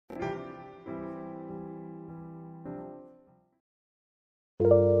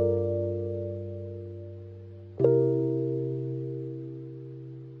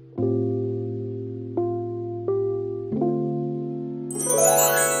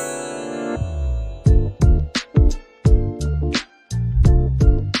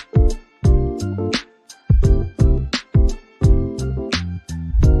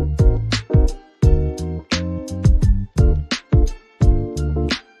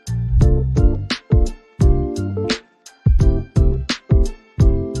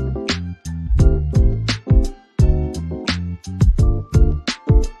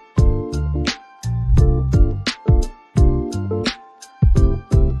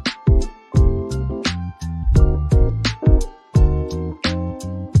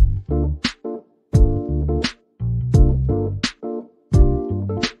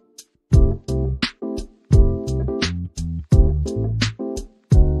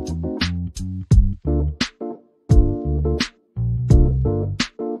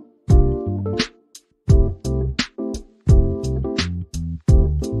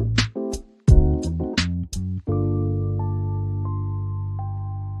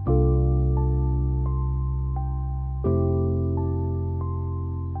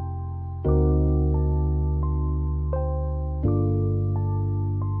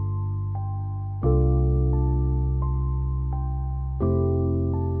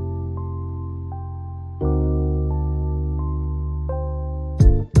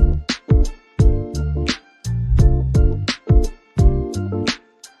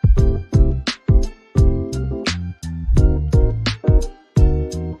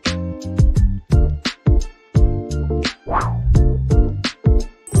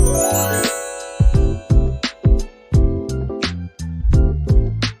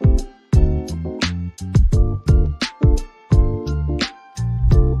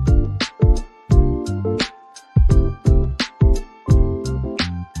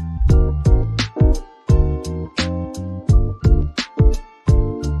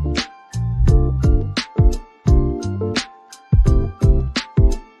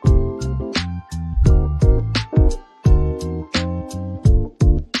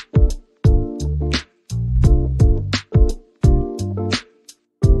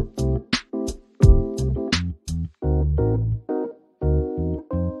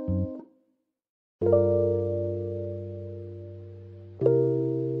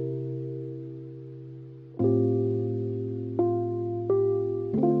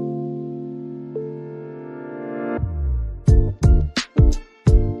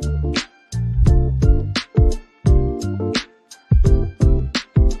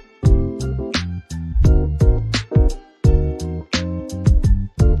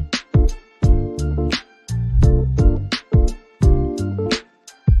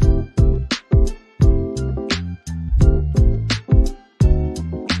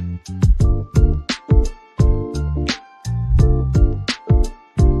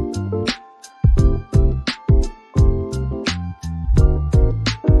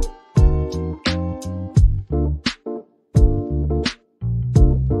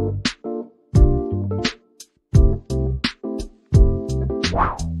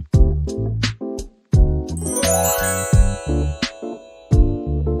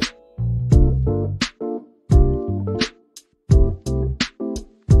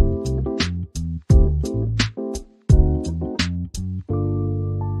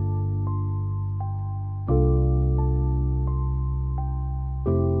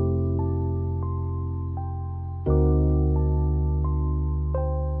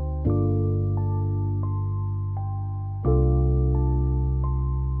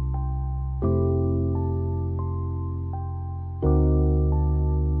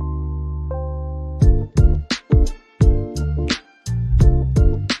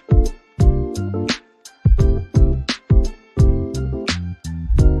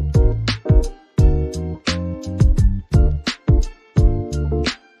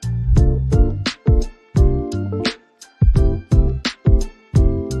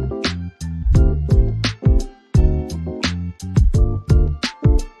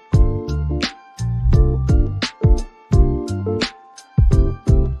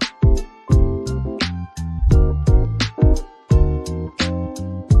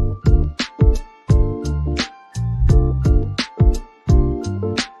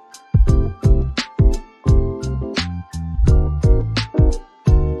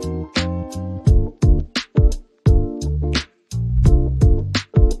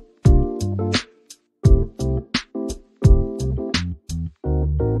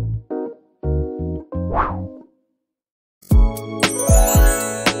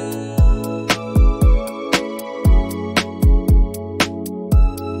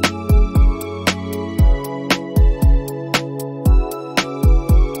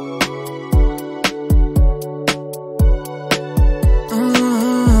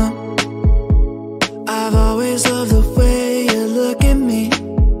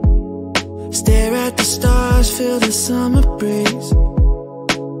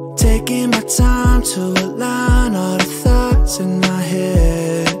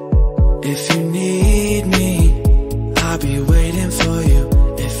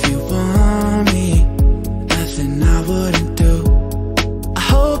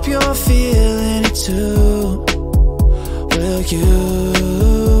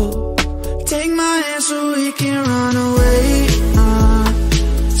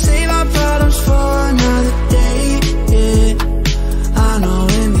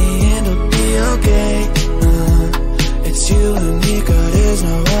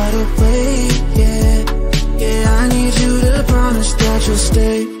you'll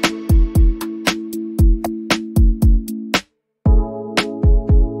stay.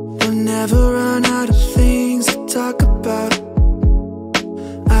 We'll never run out of things to talk about.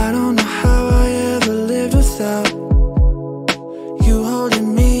 I don't know how I ever lived without you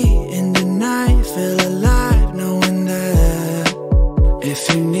holding me in the night. Feel alive knowing that if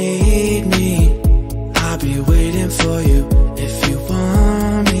you need me, I'll be waiting for you. If you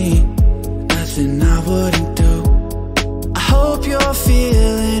want me, nothing I wouldn't do. I hope you're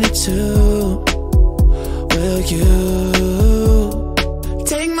feeling it too. Will you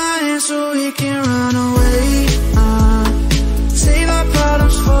take my hand so we can run away? Save our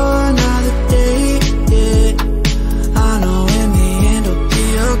problems for another day. Yeah, I know in the end it'll be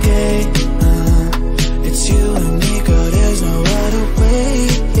okay. It's you and me, girl, there's no other way.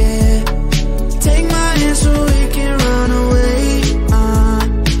 Yeah, take my hand so we can run away.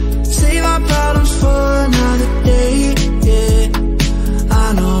 Save our problems for another day. Yeah, I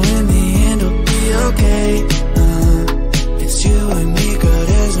know in the end it'll be okay. It's you and me, girl,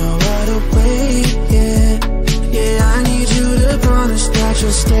 there's no other way. Yeah, yeah, I need you to promise that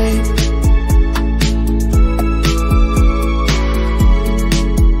you'll stay.